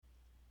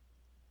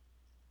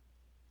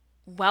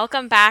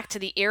Welcome back to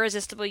the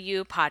Irresistible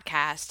You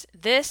podcast.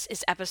 This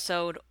is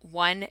episode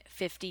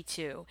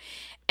 152.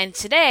 And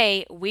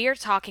today we are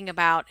talking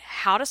about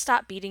how to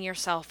stop beating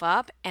yourself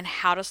up and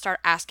how to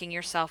start asking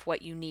yourself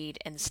what you need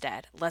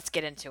instead. Let's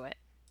get into it.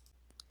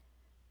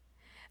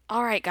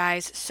 All right,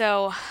 guys.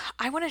 So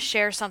I want to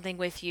share something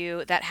with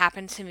you that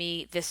happened to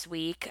me this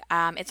week.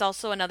 It's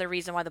also another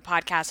reason why the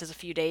podcast is a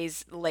few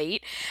days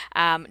late.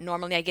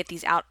 Normally, I get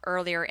these out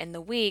earlier in the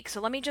week.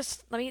 So let me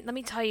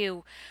tell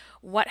you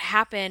what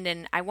happened,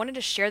 and I wanted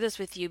to share this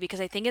with you because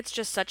I think it's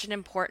just such an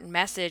important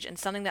message and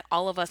something that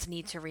all of us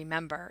need to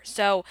remember.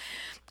 So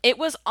it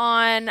was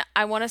on,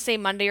 I want to say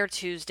Monday or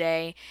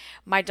Tuesday.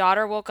 My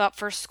daughter woke up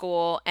for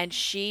school and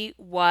she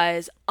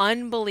was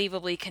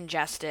unbelievably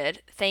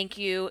congested. Thank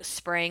you,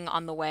 spring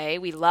on the way.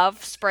 We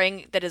love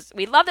spring.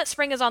 We love that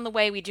spring is on the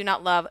way. We do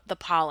not love the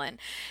pollen.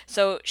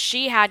 So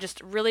she had just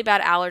really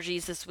bad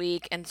allergies this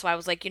week. And so I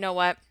was like, you know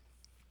what?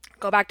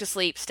 Go back to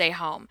sleep, stay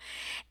home.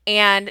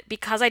 And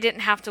because I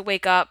didn't have to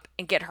wake up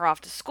and get her off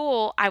to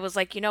school, I was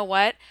like, you know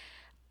what?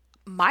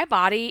 My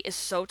body is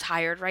so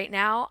tired right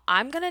now.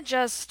 I'm going to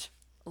just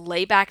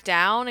lay back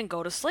down and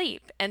go to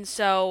sleep. And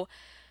so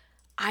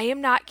I am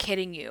not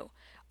kidding you.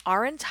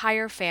 Our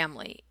entire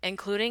family,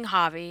 including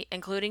Javi,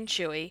 including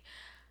Chewy,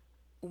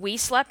 we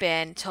slept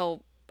in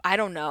till I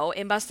don't know,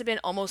 it must have been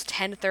almost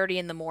 10:30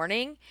 in the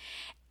morning.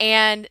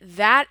 And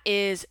that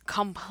is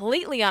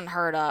completely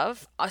unheard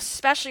of,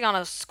 especially on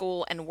a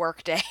school and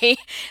work day.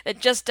 That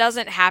just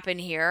doesn't happen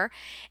here.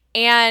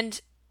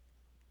 And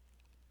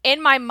in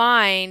my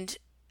mind,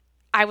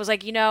 I was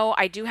like,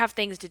 I do have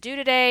things to do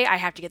today. I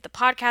have to get the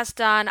podcast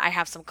done. I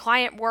have some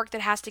client work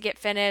that has to get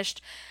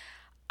finished.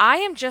 I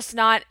am just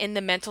not in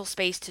the mental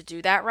space to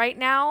do that right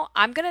now.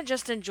 I'm going to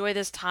just enjoy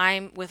this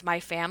time with my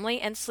family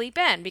and sleep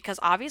in because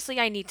obviously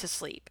I need to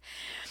sleep.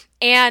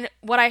 And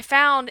what I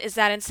found is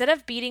that instead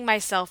of beating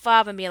myself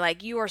up and being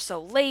like, you are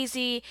so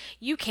lazy,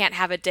 you can't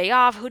have a day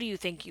off, who do you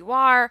think you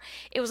are?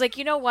 It was like,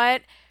 you know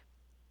what?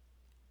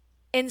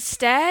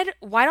 Instead,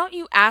 why don't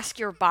you ask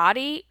your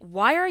body,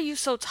 why are you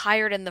so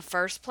tired in the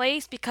first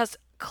place? Because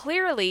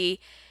clearly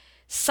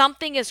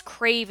something is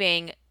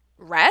craving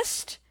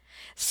rest,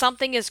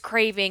 something is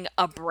craving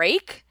a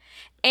break,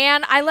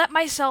 and I let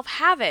myself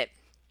have it.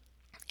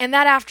 And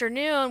that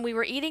afternoon, we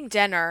were eating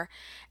dinner,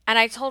 and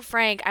I told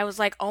Frank, I was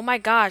like, oh my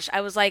gosh,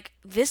 I was like,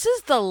 this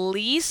is the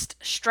least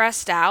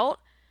stressed out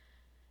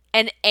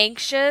and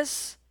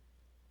anxious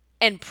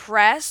and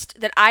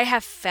pressed that I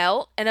have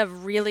felt in a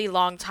really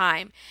long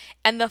time.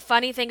 And the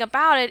funny thing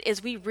about it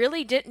is, we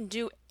really didn't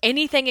do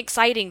anything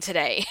exciting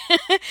today.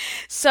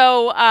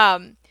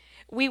 So,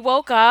 we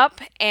woke up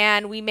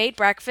and we made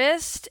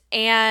breakfast.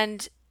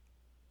 And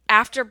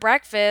after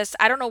breakfast,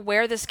 I don't know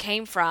where this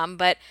came from,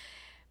 but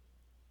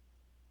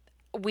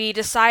we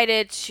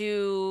decided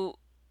to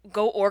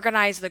go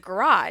organize the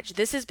garage.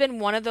 This has been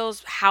one of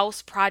those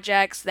house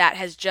projects that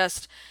has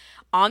just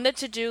on the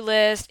to-do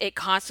list. It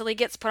constantly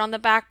gets put on the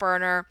back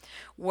burner.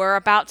 We're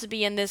about to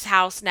be in this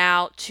house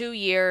now 2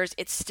 years.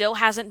 It still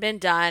hasn't been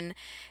done,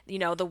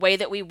 the way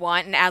that we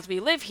want. And as we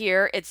live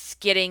here, it's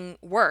getting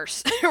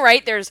worse,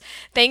 right? There's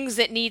things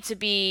that need to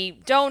be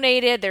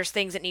donated. There's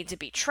things that need to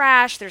be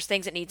trashed. There's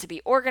things that need to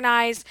be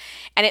organized.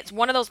 And it's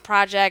one of those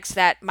projects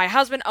that my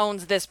husband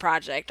owns this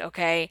project,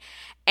 okay?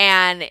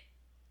 And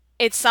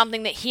it's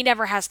something that he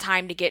never has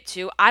time to get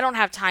to. I don't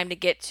have time to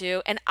get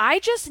to. And I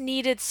just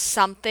needed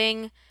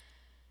something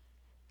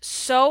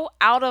so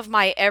out of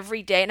my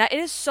everyday. Now, it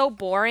is so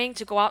boring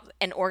to go out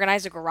and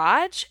organize a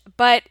garage,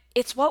 but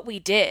it's what we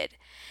did.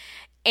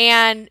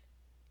 And,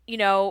 you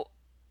know,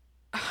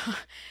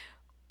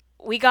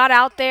 we got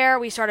out there,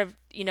 we started,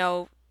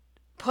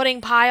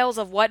 putting piles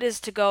of what is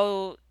to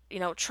go,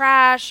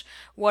 trash,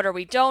 what are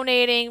we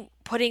donating,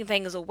 putting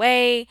things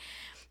away.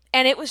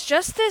 And it was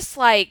just this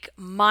like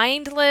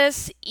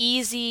mindless,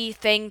 easy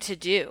thing to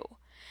do.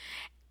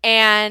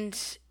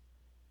 And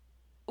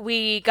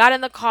we got in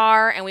the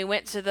car and we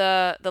went to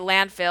the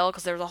landfill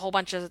because there was a whole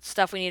bunch of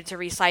stuff we needed to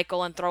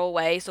recycle and throw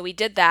away. So we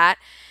did that.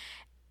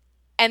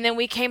 And then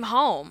we came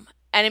home.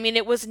 And I mean,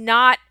 it was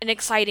not an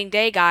exciting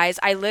day, guys.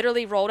 I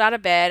literally rolled out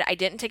of bed. I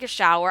didn't take a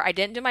shower. I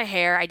didn't do my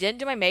hair. I didn't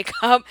do my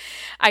makeup.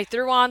 I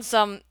threw on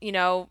some,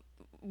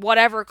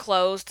 whatever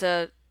clothes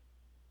to,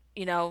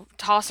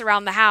 toss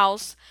around the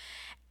house.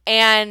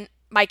 And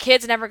my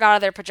kids never got out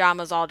of their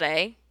pajamas all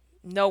day.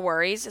 No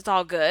worries. It's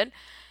all good.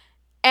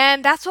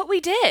 And that's what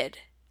we did.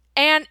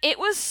 And it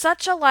was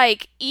such a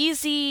like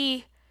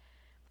easy,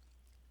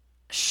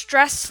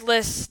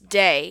 stressless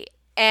day.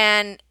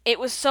 And it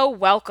was so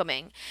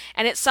welcoming.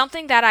 And it's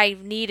something that I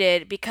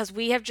needed because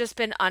we have just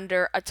been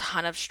under a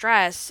ton of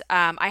stress.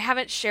 I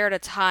haven't shared a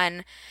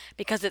ton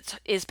because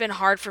it's been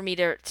hard for me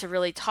to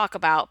really talk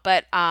about.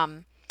 But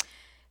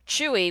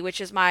Chewy, which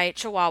is my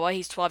Chihuahua,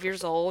 he's 12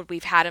 years old.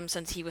 We've had him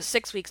since he was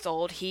 6 weeks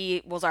old.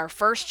 He was our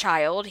first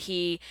child.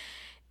 He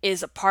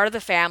is a part of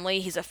the family.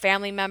 He's a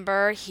family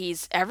member.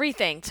 He's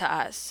everything to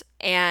us.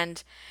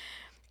 And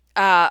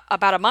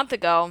about a month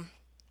ago,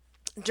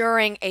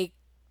 during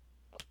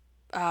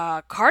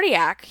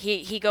cardiac.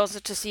 He goes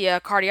to see a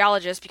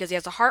cardiologist because he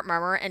has a heart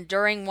murmur, and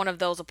during one of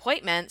those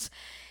appointments,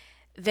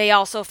 they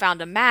also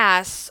found a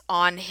mass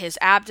on his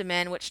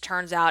abdomen, which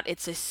turns out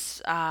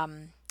it's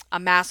a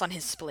mass on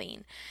his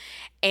spleen,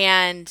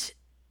 and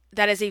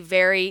that is a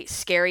very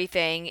scary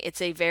thing.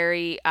 It's a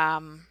very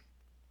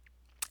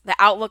the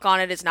outlook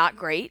on it is not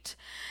great.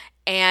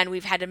 And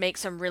we've had to make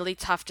some really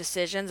tough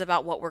decisions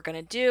about what we're going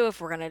to do,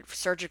 if we're going to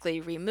surgically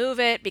remove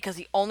it, because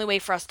the only way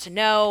for us to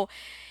know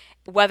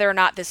whether or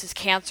not this is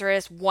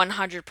cancerous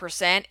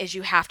 100% is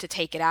you have to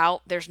take it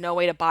out. There's no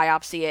way to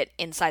biopsy it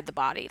inside the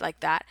body like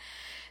that.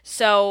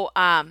 So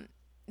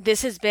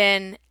this has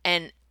been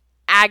an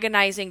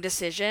agonizing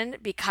decision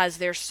because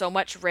there's so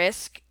much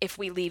risk. If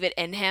we leave it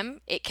in him,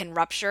 it can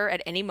rupture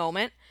at any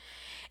moment.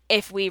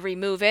 If we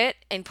remove it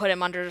and put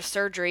him under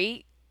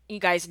surgery, you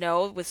guys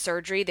know with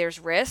surgery there's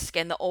risk,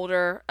 and the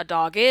older a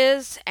dog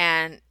is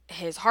and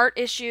his heart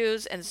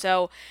issues. And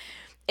so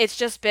it's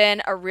just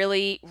been a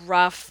really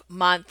rough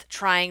month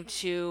trying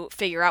to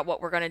figure out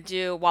what we're going to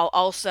do while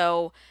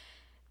also,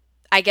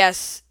 I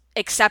guess,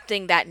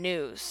 accepting that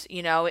news.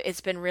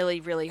 It's been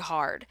really, really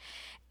hard.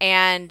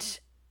 And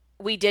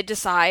we did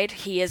decide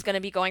he is going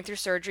to be going through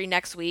surgery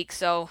next week.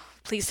 So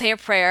please say a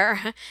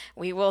prayer.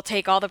 We will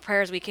take all the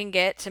prayers we can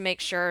get to make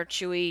sure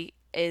Chewy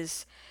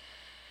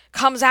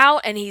comes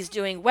out and he's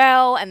doing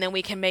well. And then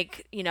we can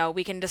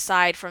we can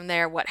decide from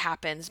there what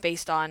happens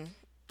based on,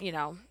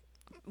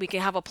 we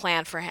can have a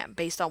plan for him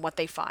based on what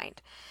they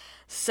find.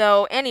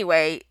 So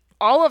anyway,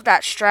 all of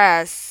that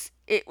stress,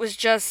 it was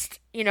just,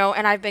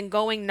 and I've been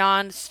going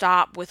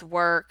nonstop with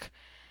work,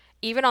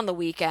 even on the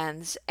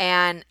weekends.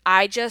 And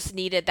I just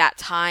needed that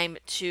time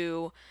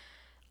to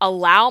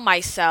allow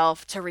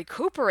myself to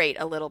recuperate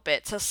a little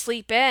bit, to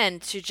sleep in,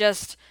 to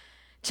just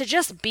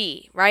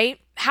be, right?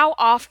 How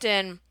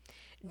often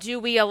do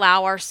we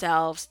allow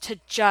ourselves to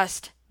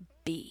just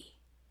be?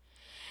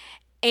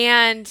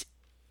 And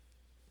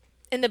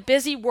in the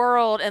busy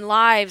world and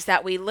lives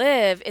that we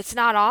live, it's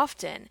not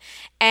often.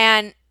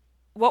 And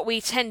what we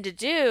tend to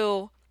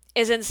do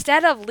is,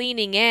 instead of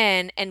leaning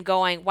in and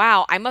going,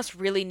 wow, I must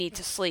really need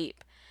to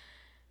sleep,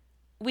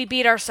 we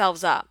beat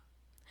ourselves up.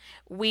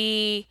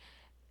 We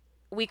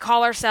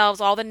call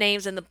ourselves all the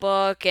names in the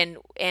book and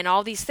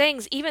all these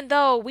things, even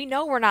though we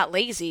know we're not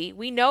lazy.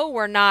 We know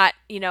we're not,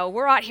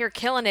 we're out here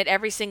killing it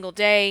every single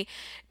day,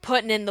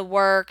 putting in the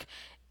work,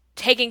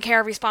 taking care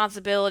of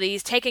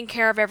responsibilities, taking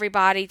care of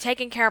everybody,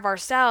 taking care of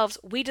ourselves.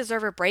 We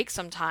deserve a break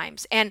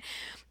sometimes. And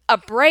a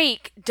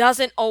break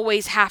doesn't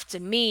always have to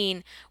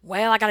mean,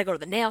 well, I got to go to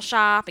the nail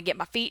shop and get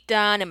my feet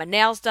done and my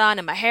nails done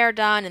and my hair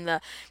done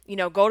and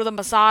go to the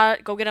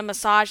massage, go get a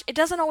massage. It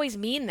doesn't always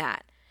mean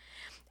that.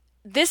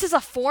 This is a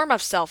form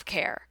of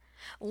self-care.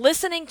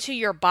 Listening to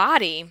your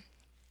body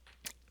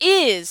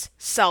is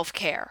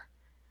self-care.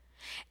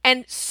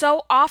 And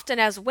so often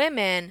as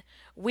women,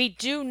 we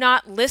do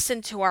not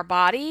listen to our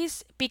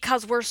bodies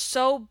because we're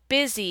so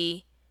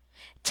busy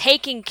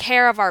taking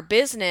care of our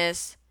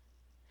business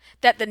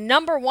that the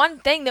number one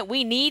thing that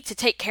we need to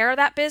take care of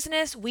that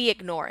business, we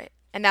ignore it.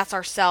 And that's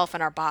ourself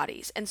and our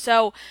bodies. And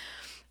so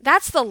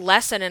that's the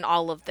lesson in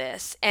all of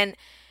this. And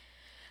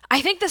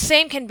I think the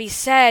same can be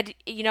said,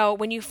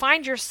 when you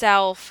find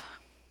yourself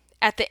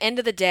at the end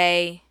of the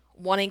day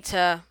wanting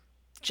to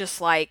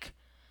just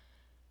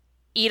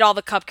eat all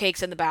the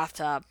cupcakes in the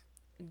bathtub,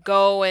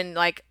 go and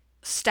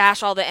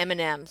stash all the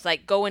M&Ms,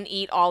 go and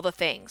eat all the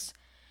things.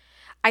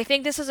 I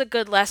think this is a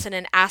good lesson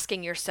in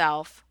asking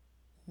yourself,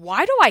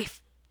 why do I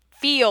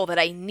feel that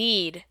I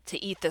need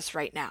to eat this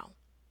right now?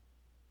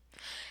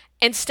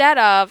 Instead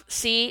of,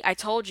 see, I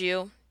told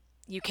you,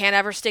 you can't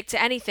ever stick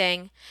to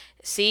anything.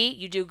 See,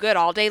 you do good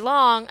all day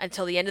long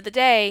until the end of the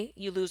day,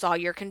 you lose all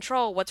your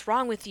control. What's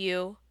wrong with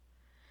you?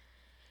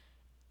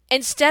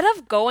 Instead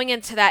of going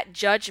into that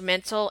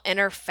judgmental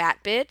inner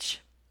fat bitch,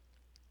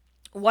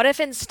 what if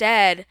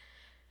instead,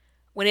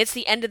 when it's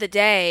the end of the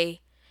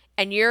day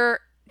and you're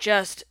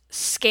just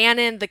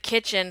scanning the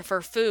kitchen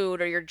for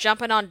food, or you're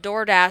jumping on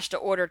DoorDash to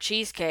order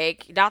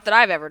cheesecake, not that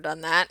I've ever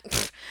done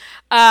that,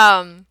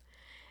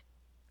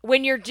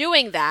 when you're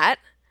doing that,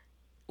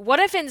 what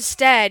if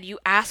instead you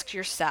ask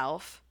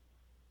yourself,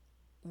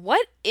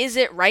 what is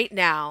it right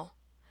now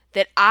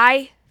that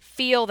I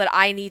feel that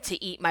I need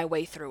to eat my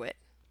way through it?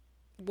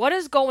 What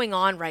is going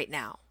on right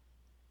now?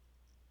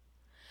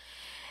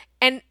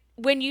 And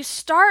when you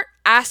start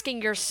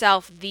asking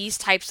yourself these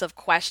types of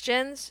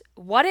questions,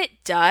 what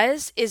it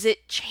does is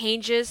it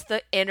changes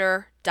the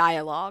inner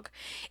dialogue.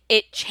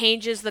 It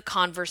changes the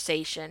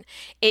conversation.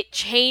 It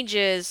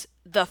changes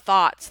the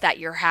thoughts that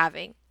you're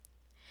having.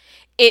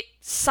 It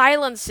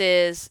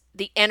silences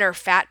the inner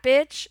fat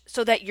bitch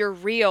so that your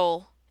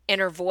real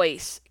inner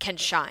voice can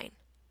shine.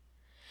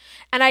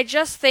 And I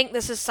just think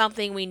this is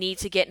something we need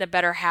to get in a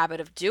better habit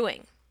of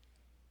doing.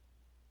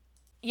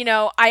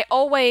 I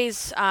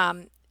always,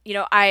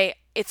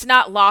 it's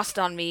not lost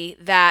on me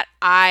that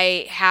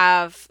I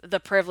have the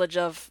privilege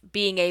of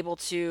being able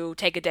to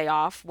take a day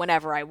off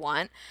whenever I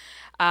want,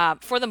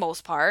 for the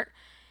most part.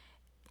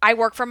 I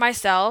work for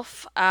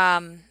myself.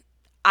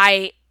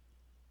 I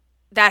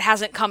that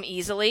hasn't come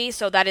easily.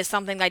 So that is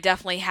something I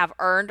definitely have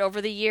earned over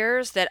the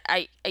years, that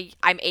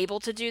I'm able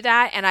to do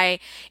that. And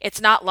it's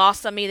not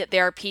lost on me that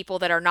there are people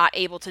that are not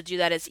able to do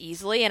that as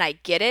easily. And I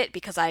get it,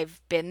 because I've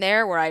been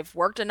there where I've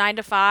worked a 9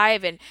 to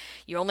 5 and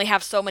you only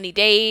have so many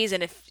days.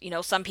 And if,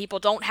 some people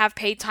don't have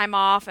paid time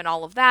off and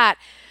all of that.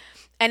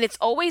 And it's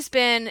always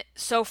been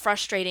so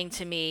frustrating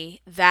to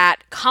me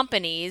that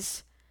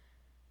companies,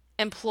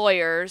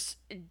 employers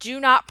do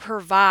not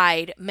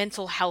provide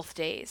mental health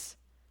days,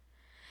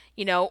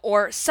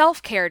 or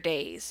self-care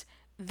days.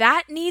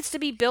 That needs to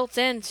be built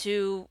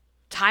into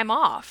time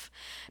off,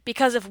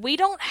 because if we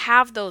don't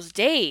have those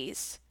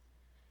days,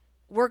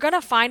 we're going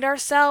to find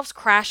ourselves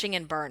crashing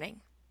and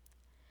burning.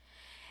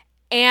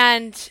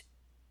 And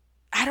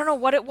I don't know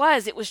what it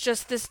was. It was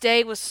just, this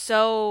day was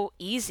so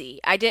easy.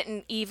 I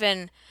didn't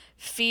even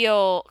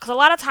feel, because a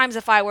lot of times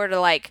if I were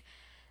to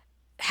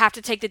have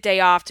to take the day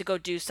off to go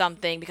do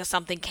something because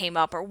something came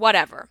up or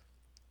whatever,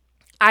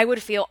 I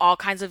would feel all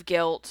kinds of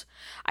guilt.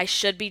 I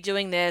should be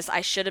doing this.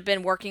 I should have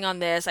been working on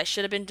this. I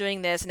should have been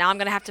doing this. Now I'm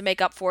going to have to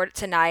make up for it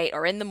tonight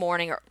or in the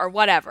morning or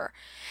whatever.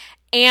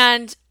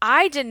 And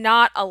I did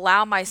not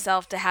allow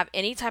myself to have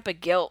any type of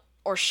guilt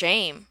or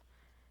shame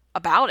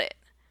about it,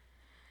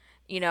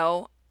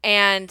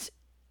 and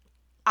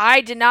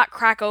I did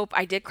crack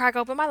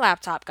open my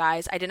laptop,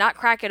 guys. I did not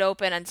crack it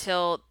open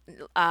until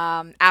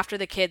after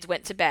the kids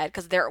went to bed,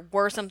 because there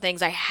were some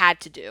things I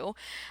had to do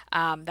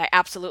that I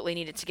absolutely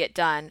needed to get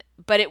done.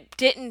 But it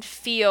didn't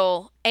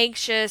feel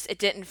anxious. It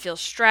didn't feel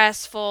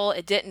stressful.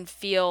 It didn't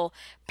feel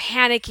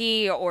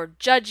panicky or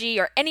judgy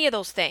or any of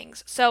those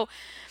things. So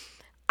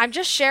I'm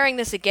just sharing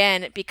this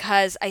again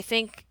because I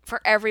think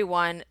for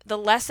everyone, the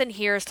lesson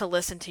here is to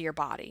listen to your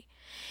body.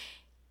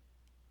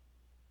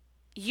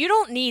 You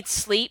don't need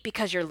sleep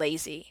because you're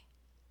lazy.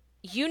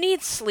 You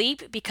need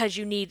sleep because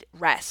you need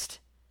rest.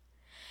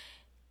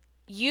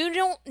 You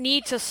don't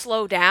need to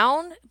slow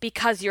down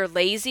because you're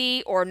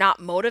lazy or not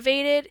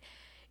motivated.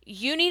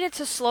 You needed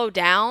to slow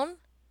down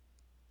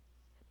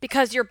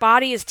because your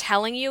body is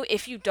telling you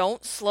if you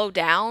don't slow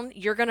down,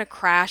 you're going to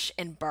crash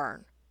and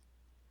burn.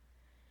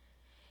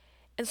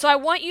 And so I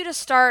want you to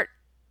start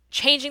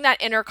changing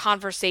that inner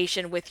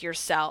conversation with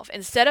yourself.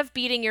 Instead of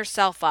beating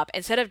yourself up,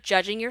 instead of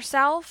judging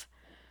yourself,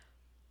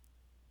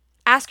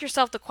 ask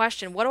yourself the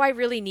question, what do I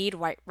really need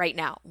right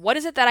now? What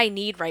is it that I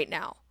need right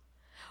now?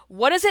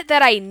 What is it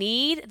that I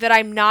need that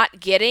I'm not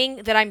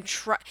getting, that I'm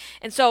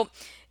And so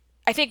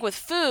I think with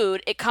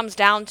food, it comes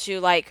down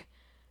to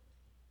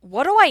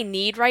what do I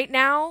need right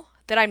now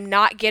that I'm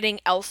not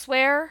getting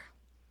elsewhere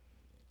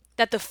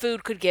that the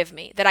food could give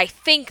me, that I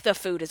think the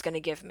food is going to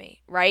give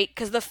me, right?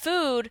 Because the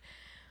food,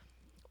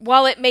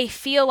 while it may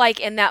feel like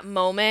in that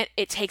moment,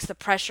 it takes the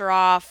pressure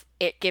off,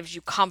 it gives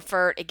you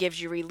comfort, it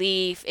gives you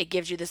relief, it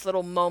gives you this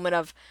little moment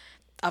of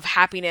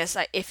happiness,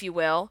 if you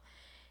will.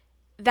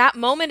 That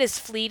moment is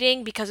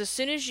fleeting, because as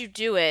soon as you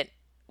do it,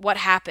 what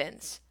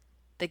happens?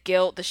 The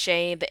guilt, the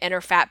shame, the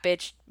inner fat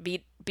bitch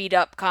beat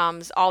up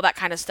comes, all that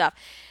kind of stuff.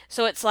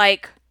 So it's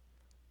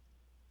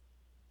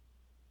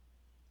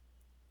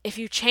if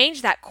you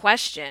change that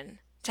question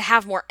to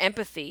have more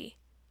empathy,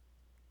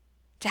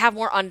 to have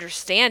more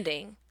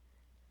understanding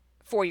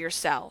for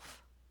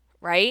yourself,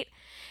 right?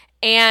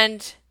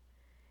 And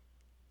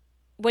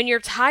when you're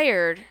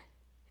tired,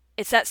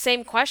 it's that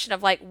same question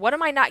of what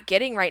am I not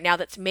getting right now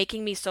that's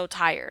making me so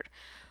tired?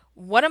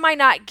 What am I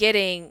not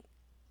getting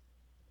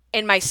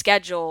in my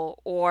schedule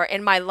or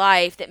in my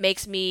life that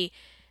makes me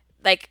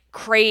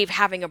crave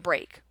having a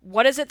break?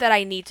 What is it that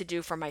I need to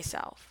do for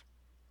myself?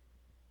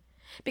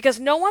 Because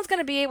no one's going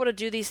to be able to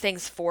do these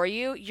things for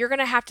you. You're going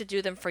to have to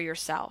do them for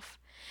yourself.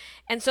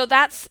 And so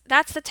that's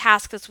the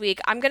task this week.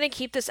 I'm going to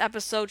keep this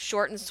episode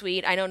short and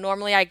sweet. I know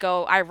normally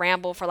I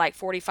ramble for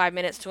 45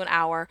 minutes to an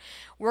hour.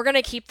 We're going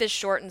to keep this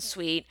short and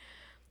sweet.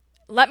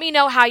 Let me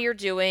know how you're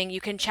doing.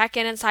 You can check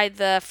in inside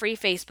the free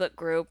Facebook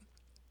group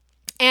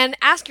and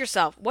ask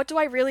yourself, what do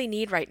I really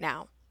need right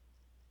now?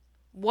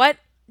 What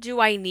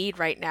do I need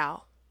right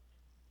now?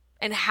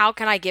 And how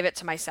can I give it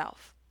to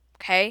myself?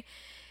 Okay?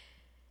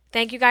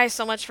 Thank you guys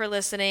so much for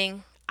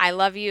listening. I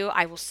love you.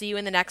 I will see you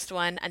in the next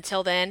one.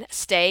 Until then,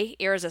 stay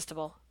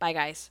irresistible. Bye,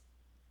 guys.